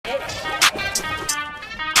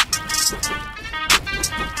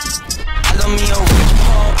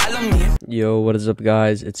Yo, what is up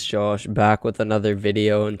guys? It's Josh back with another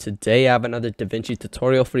video, and today I have another Davinci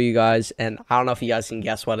tutorial for you guys, and I don't know if you guys can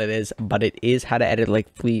guess what it is, but it is how to edit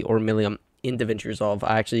like Flea or Milliam in Davinci Resolve.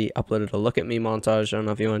 I actually uploaded a look at me montage. I don't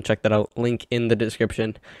know if you want to check that out, link in the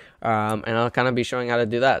description. And I'll kind of be showing how to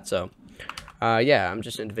do that. So yeah, I'm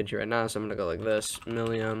just in Davinci right now, so I'm gonna go like this: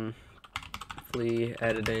 Milliam Flea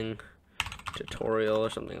editing tutorial or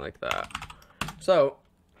something like that. So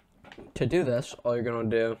to do this, all you're gonna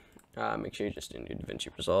do, make sure you just in your Davinci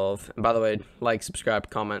Resolve. And by the way, like, subscribe,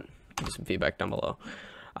 comment, give some feedback down below.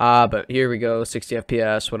 But here we go, 60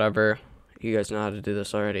 FPS, whatever. You guys know how to do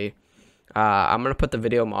this already. I'm gonna put the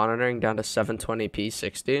video monitoring down to 720p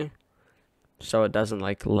 60, so it doesn't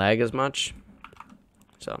like lag as much.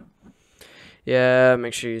 So yeah,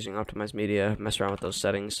 make sure you're using optimized media. Mess around with those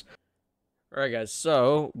settings. Alright guys,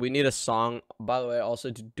 so we need a song. By the way,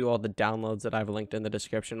 also to do all the downloads that I've linked in the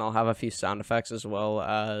description, I'll have a few sound effects as well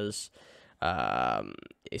as a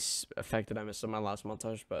effect that I missed on my last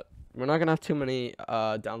montage, but we're not gonna have too many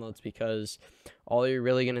downloads because all you're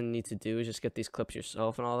really gonna need to do is just get these clips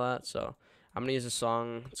yourself and all that. So I'm gonna use a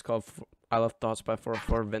song. It's called I Love Thoughts by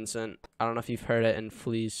 404 Vincent. I don't know if you've heard it in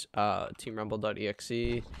Flea's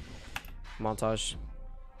teamrumble.exe montage.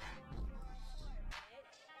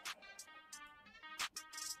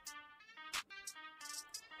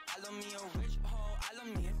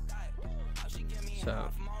 So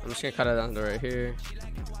I'm just gonna cut it down to right here.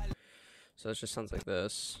 So it just sounds like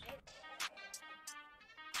this.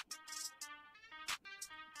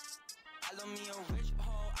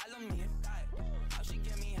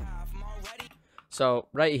 So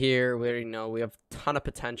right here, we already know we have a ton of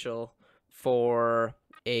potential for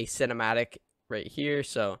a cinematic right here.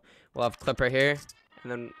 So we'll have a clip right here,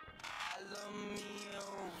 and then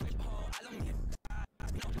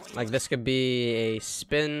like this could be a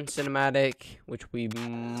spin cinematic, which we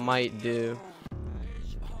might do.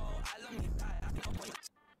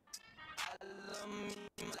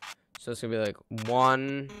 So it's gonna be like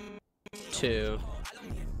 1, 2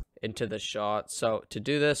 into the shot. So to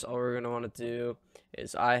do this, all we're gonna want to do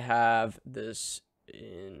is I have this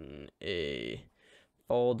in a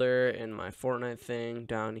folder in my Fortnite thing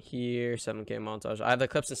down here, 7K montage. I have the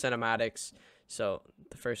clips and cinematics. So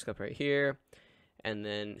the first clip right here, and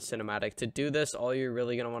then cinematic. To do this, all you're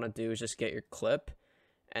really going to want to do is just get your clip,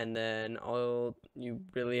 and then all you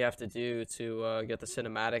really have to do to get the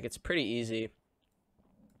cinematic, it's pretty easy.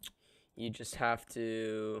 You just have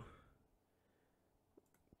to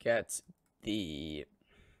get the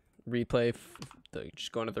replay,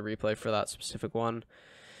 just go into the replay for that specific one.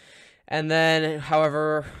 And then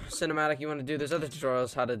however cinematic you want to do, there's other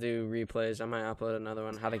tutorials how to do replays. I might upload another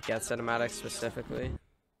one how to get cinematics specifically.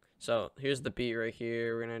 So here's the beat right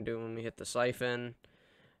here. We're gonna do when we hit the siphon,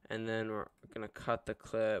 and then we're gonna cut the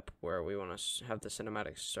clip where we want to have the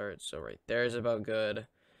cinematic start. So right there is about good,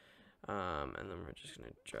 and then we're just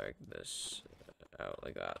gonna drag this out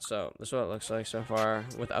like that. So this is what it looks like so far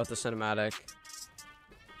without the cinematic.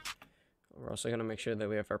 We're also gonna make sure that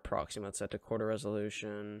we have our proxy mode set to quarter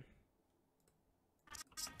resolution.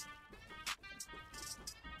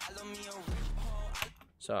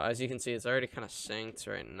 So as you can see, it's already kind of synced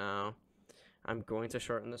right now. I'm going to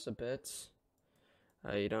shorten this a bit.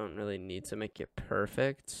 You don't really need to make it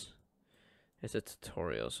perfect. It's a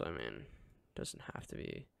tutorial, so I mean, it doesn't have to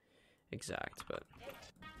be exact, but.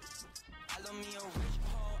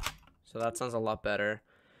 So that sounds a lot better.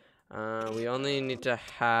 We only need to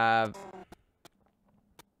have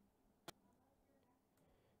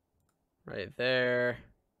right there.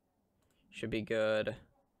 Should be good.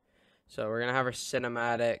 So we're gonna have our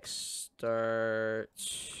cinematic start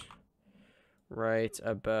right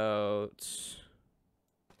about.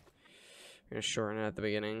 We're gonna shorten it at the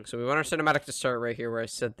beginning. So we want our cinematic to start right here where I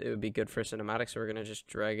said it would be good for cinematic. So we're gonna just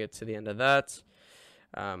drag it to the end of that,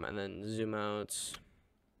 and then zoom out,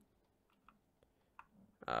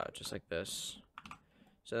 just like this.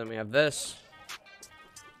 So then we have this.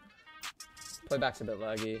 Playback's a bit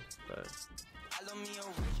laggy, but.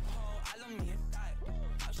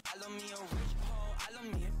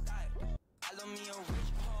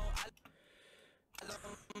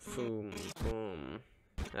 Boom, boom.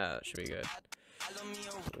 That should be good.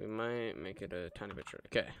 We might make it a tiny bit short.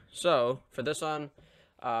 Okay, so for this one,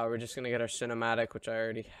 we're just gonna get our cinematic, which I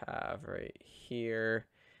already have right here.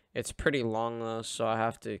 It's pretty long though, so I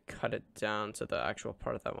have to cut it down to the actual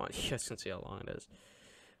part of that one. You guys can see how long it is.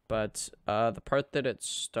 But the part that it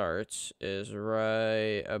starts is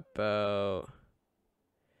right about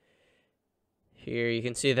here. You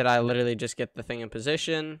can see that I literally just get the thing in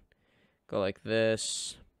position, go like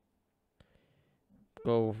this,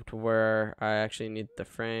 go to where I actually need the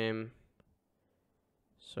frame,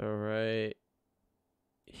 So right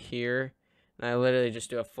here, and I literally just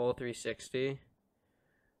do a full 360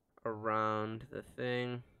 around the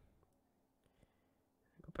thing.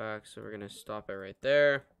 Go back, so we're gonna stop it right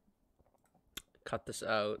there. Cut this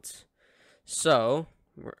out. So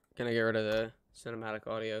we're gonna get rid of the cinematic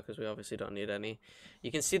audio because we obviously don't need any.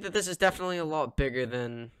 You can see that this is definitely a lot bigger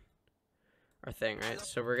than our thing, right?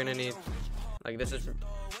 So we're gonna need, like, this is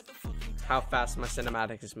how fast my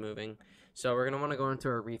cinematic is moving. So we're gonna want to go into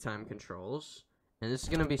our retime controls, and this is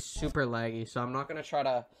gonna be super laggy, so I'm not gonna try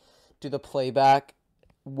to do the playback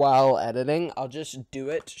while editing. I'll just do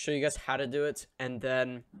it, show you guys how to do it, and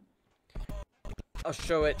then I'll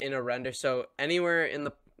show it in a render. So anywhere in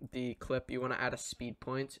the clip you want to add a speed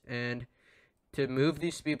point, and to move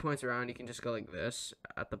these speed points around, you can just go like this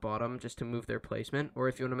at the bottom just to move their placement. Or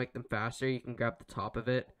if you want to make them faster, you can grab the top of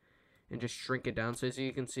it and just shrink it down. So as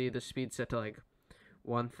you can see, the speed set to like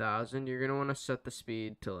 1000. You're going to want to set the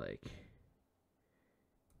speed to like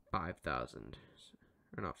 5000.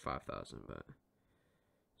 Or not 5000, but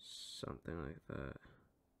something like that.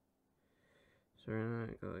 So we're going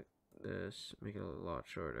to go like this, make it a lot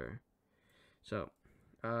shorter. So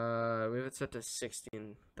we have it set to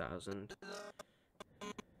 16,000,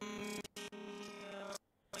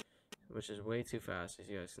 which is way too fast. As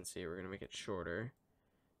you guys can see, we're gonna make it shorter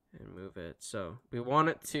and move it. So we want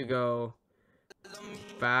it to go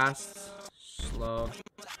fast, slow.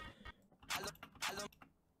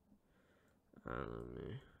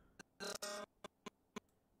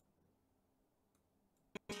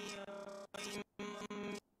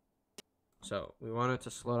 So we want it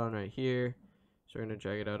to slow down right here. So we're gonna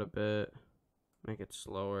drag it out a bit, make it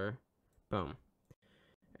slower. Boom.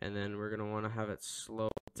 And then we're gonna want to have it slow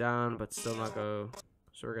down, but still not go.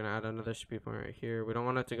 So we're gonna add another speed point right here. We don't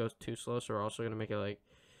want it to go too slow, so we're also gonna make it like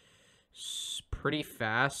pretty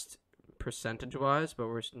fast percentage-wise, but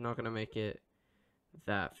we're not gonna make it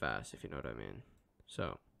that fast, if you know what I mean.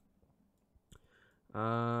 So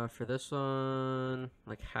for this one,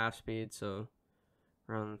 like half speed, so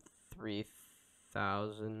around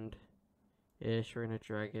 3000 ish. We're gonna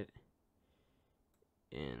drag it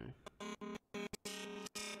in.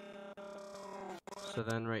 So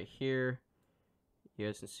then right here, you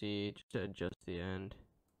guys can see, just to adjust the end.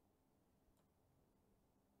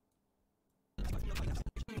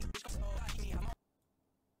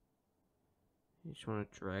 You just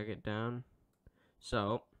want to drag it down.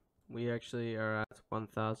 So we actually are at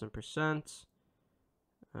 1000%.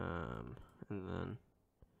 And then,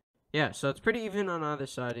 yeah, so it's pretty even on either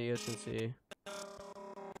side, you guys can see.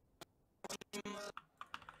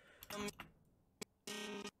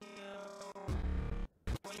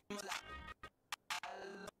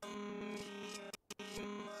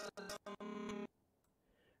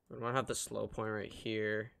 We want to have the slow point right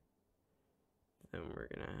here. Then we're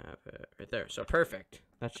going to have it right there. So perfect.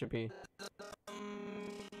 That should be.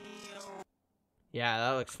 Yeah,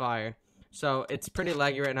 that looks fire. So it's pretty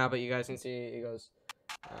laggy right now, but you guys can see it goes.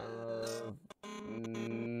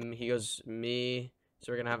 He goes me.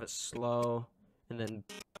 So we're going to have it slow. And then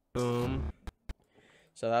boom.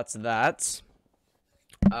 So that's that.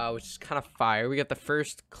 Which is kind of fire. We got the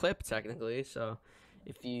first clip technically. So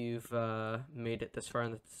if you've made it this far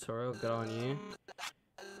in the tutorial, good on you.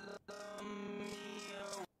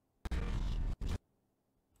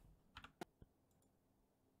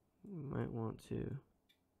 You might want to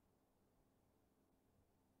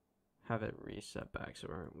have it reset back. So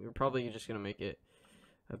we're probably just going to make it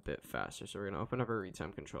a bit faster. So we're going to open up our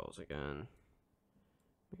retime controls again.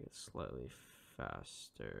 Make it slightly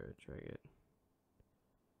faster. Drag it.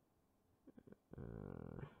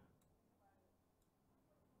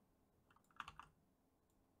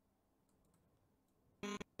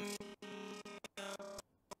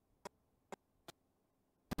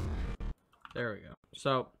 There we go.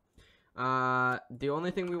 So the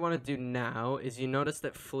only thing we want to do now is, you notice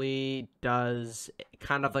that Flea does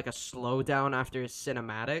kind of like a slowdown after his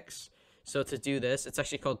cinematics. So to do this, it's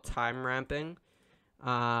actually called time ramping.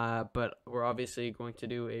 But we're obviously going to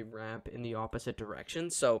do a ramp in the opposite direction.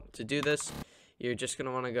 So to do this, you're just going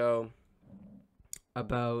to want to go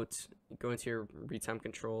into your retime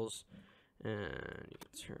controls, and you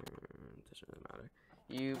can turn, doesn't really matter.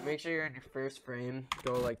 You make sure you're in your first frame,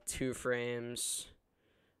 go like 2 frames,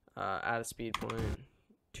 add a speed point,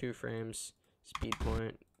 2 frames, speed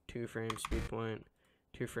point, 2 frames, speed point,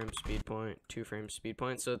 2 frames, speed point, 2 frames, speed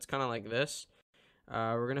point. So it's kind of like this.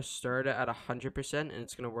 We're going to start it at 100%, and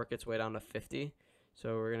it's going to work its way down to 50.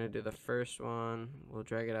 So we're going to do the first one. We'll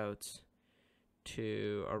drag it out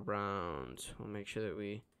to around. We'll make sure that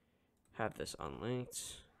we have this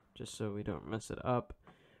unlinked just so we don't mess it up.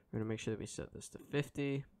 We're gonna make sure that we set this to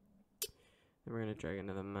 50. Then we're gonna drag it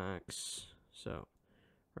to the max. So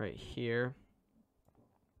right here,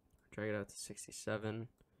 drag it out to 67.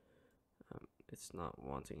 It's not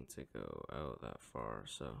wanting to go out that far,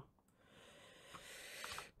 so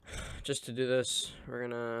just to do this, we're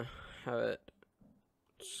gonna have it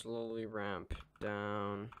slowly ramp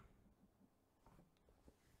down.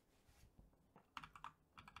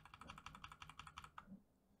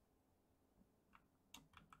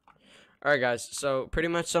 Alright guys, so pretty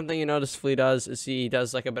much something you notice Flea does is he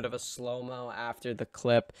does like a bit of a slow-mo after the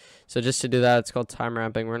clip. So just to do that, it's called time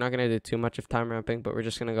ramping. We're not going to do too much of time ramping, but we're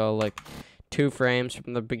just going to go like 2 frames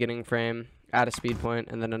from the beginning frame, add a speed point,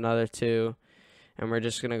 and then another 2. And we're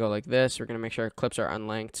just going to go like this. We're going to make sure our clips are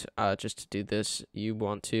unlinked. Just to do this, you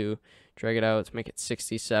want to drag it out to make it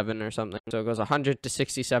 67 or something. So it goes 100 to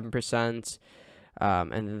 67%,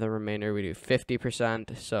 and then the remainder we do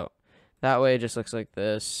 50%. So that way it just looks like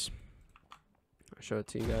this. I'll show it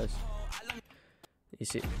to you guys. You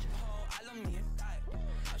see,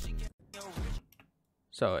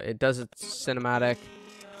 so it does its cinematic.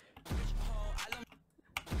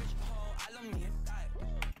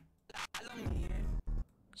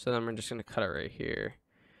 So then we're just gonna cut it right here,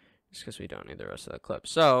 just because we don't need the rest of the clip.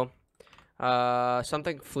 So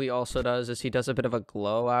something Flea also does is he does a bit of a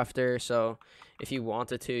glow after. So if you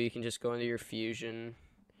wanted to, you can just go into your fusion,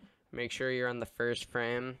 make sure you're on the first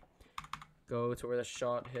frame, go to where the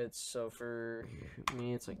shot hits. So for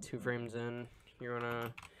me, it's like 2 frames in. You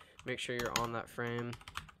wanna make sure you're on that frame,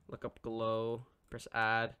 look up glow, press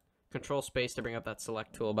add, control space to bring up that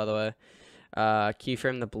select tool, by the way.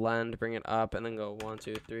 Keyframe the blend, bring it up, and then go 1,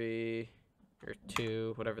 2, 3, or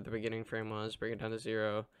 2, whatever the beginning frame was, bring it down to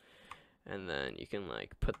 0, and then you can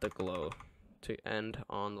like put the glow to end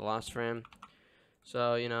on the last frame.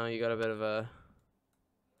 So you know, you got a bit of a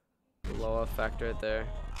glow effect right there,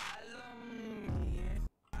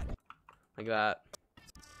 like that.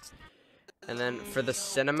 And then for the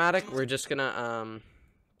cinematic, we're just gonna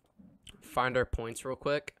find our points real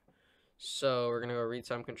quick. So we're gonna go read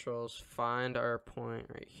time controls, find our point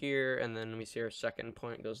right here, and then we see our second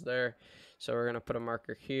point goes there. So we're gonna put a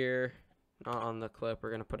marker here, not on the clip,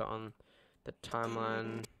 we're gonna put it on the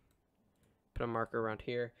timeline, put a marker around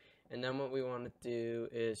here. And then what we want to do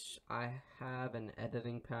is, I have an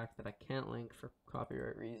editing pack that I can't link for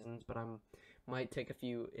copyright reasons, but I might take a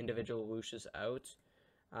few individual whooshes out.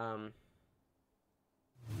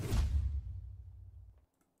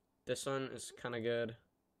 This one is kind of good.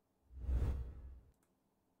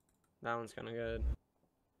 That one's kind of good.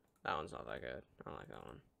 That one's not that good. I don't like that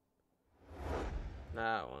one.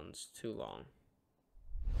 That one's too long.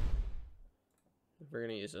 We're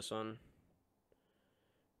gonna use this one.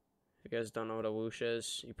 If you guys don't know what a whoosh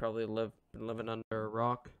is, you probably been living under a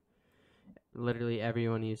rock. Literally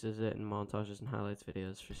everyone uses it in montages and highlights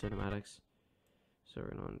videos for cinematics. So we're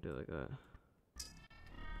gonna want to do it like that.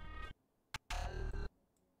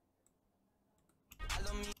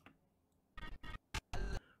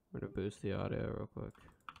 We're gonna boost the audio real quick.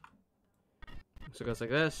 So it goes like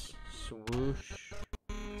this, swoosh.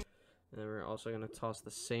 And then we're also gonna toss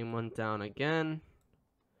the same one down again,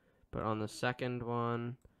 but on the second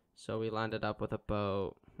one. So we landed up with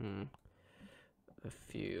about a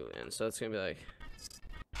few, and so it's gonna be like,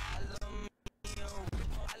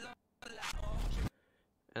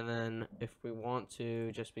 and then if we want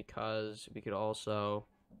to, just because we could also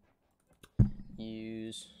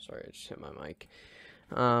use, sorry, I just hit my mic,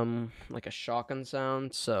 like a shotgun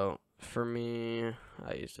sound. So for me,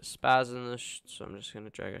 I used a spaz in this, so I'm just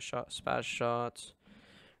gonna drag a spaz shot.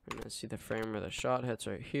 We're gonna see the frame where the shot hits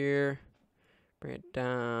right here. Bring it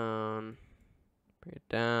down, bring it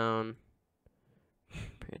down,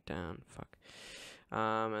 bring it down, fuck.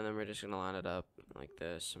 And then we're just gonna line it up like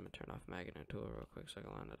this. I'm gonna turn off magnet tool real quick so I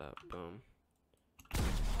can line it up, boom.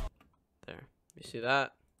 There, you see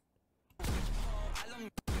that?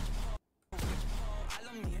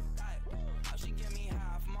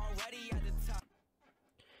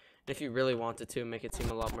 If you really wanted to, make it seem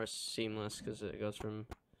a lot more seamless, because it goes from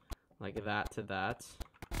like that to that.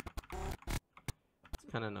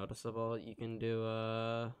 Kind of noticeable. You can do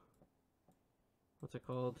what's it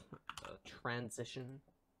called, a transition.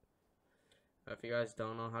 If you guys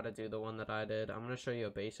don't know how to do the one that I did, I'm gonna show you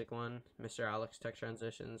a basic one. Mr. Alex Tech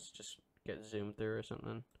Transitions. Just get zoomed through or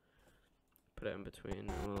something, put it in between,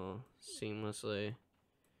 and we'll seamlessly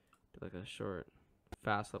do like a short,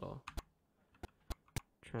 fast little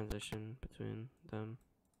transition between them.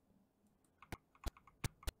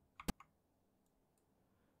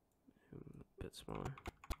 A bit smaller.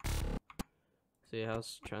 See how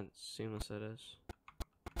seamless it is?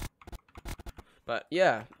 But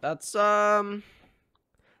yeah, that's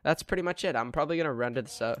pretty much it. I'm probably gonna render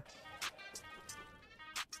this out.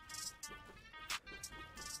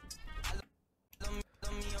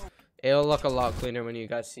 It'll look a lot cleaner when you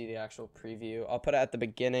guys see the actual preview. I'll put it at the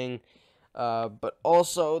beginning. But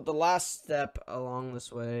also, the last step along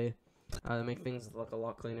this way to make things look a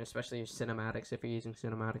lot cleaner, especially your cinematics, if you're using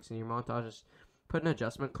cinematics in your montages, put an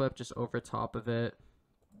adjustment clip just over top of it.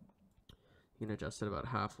 You can adjust it about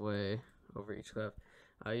halfway over each clip.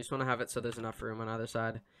 You just want to have it so there's enough room on either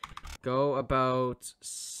side. Go about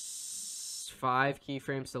 5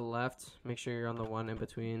 keyframes to the left. Make sure you're on the one in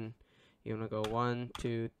between. You want to go 1,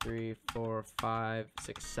 2, 3, 4, 5,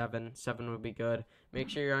 6, 7. 7 would be good. Make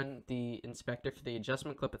sure you're on the inspector for the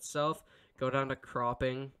adjustment clip itself. Go down to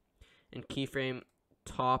cropping and keyframe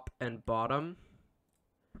top and bottom,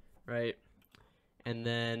 right? And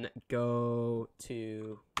then go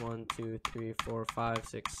to 1, 2, 3, 4, 5,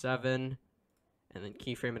 6, 7, and then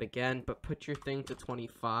keyframe it again. But put your thing to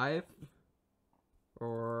 25,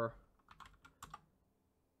 or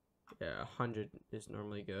yeah, 100 is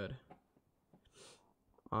normally good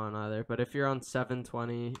on either. But if you're on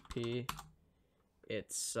 720p,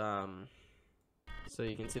 it's so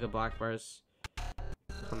you can see the black bars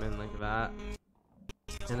come in like that.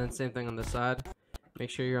 And then same thing on this side. Make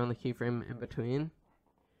sure you're on the keyframe in between,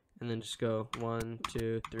 and then just go 1,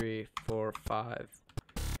 2, 3, 4, 5.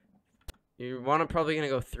 You want to probably gonna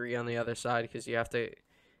go 3 on the other side because you have to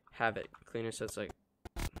have it cleaner, so it's like.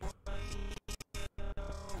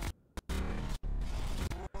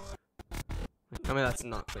 Tell me that's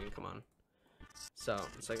not clean, come on. So,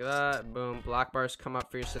 it's like that, boom, black bars come up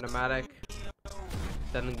for your cinematic,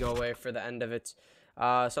 then go away for the end of it.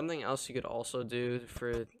 Something else you could also do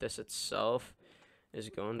for this itself is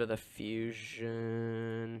go into the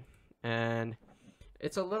fusion, and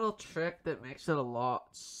it's a little trick that makes it a lot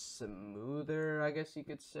smoother, I guess you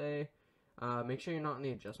could say. Make sure you're not in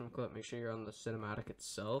the adjustment clip, make sure you're on the cinematic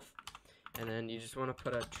itself, and then you just want to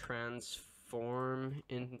put a transform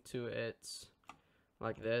into it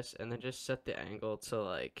like this, and then just set the angle to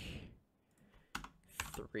like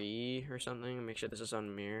 3 or something, and make sure this is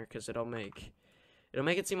on mirror, because it'll make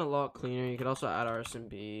it seem a lot cleaner. You could also add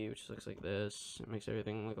RSMB, which looks like this. It makes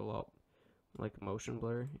everything look a lot like motion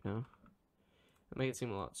blur, you know. It'll make it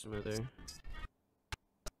seem a lot smoother,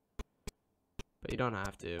 but you don't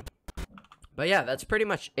have to. But yeah, that's pretty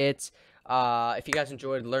much it. If you guys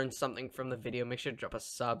enjoyed, learned something from the video, make sure to drop a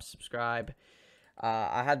subscribe.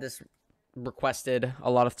 I had this requested a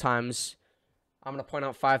lot of times. I'm going to point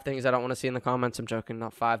out 5 things I don't want to see in the comments. I'm joking,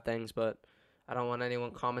 not 5 things, but I don't want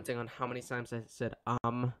anyone commenting on how many times I said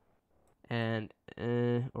and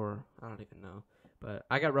or I don't even know. But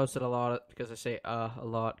I got roasted a lot because I say a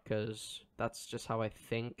lot, because that's just how I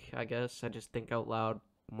think, I guess. I just think out loud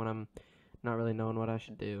when I'm not really knowing what I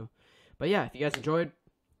should do. But yeah, if you guys enjoyed,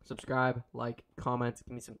 subscribe, like, comment,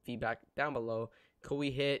 give me some feedback down below. Could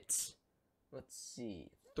we hit, let's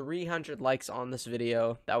see, 300 likes on this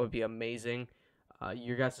video? That would be amazing.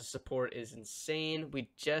 Your guys' support is insane. We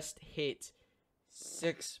just hit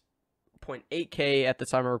 6.8K at the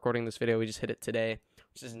time of recording this video. We just hit it today,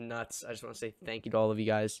 which is nuts. I just want to say thank you to all of you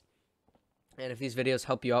guys. And if these videos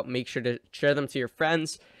help you out, make sure to share them to your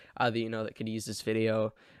friends that you know that could use this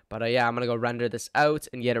video. But yeah, I'm going to go render this out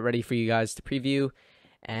and get it ready for you guys to preview.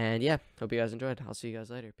 And yeah, hope you guys enjoyed. I'll see you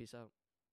guys later. Peace out.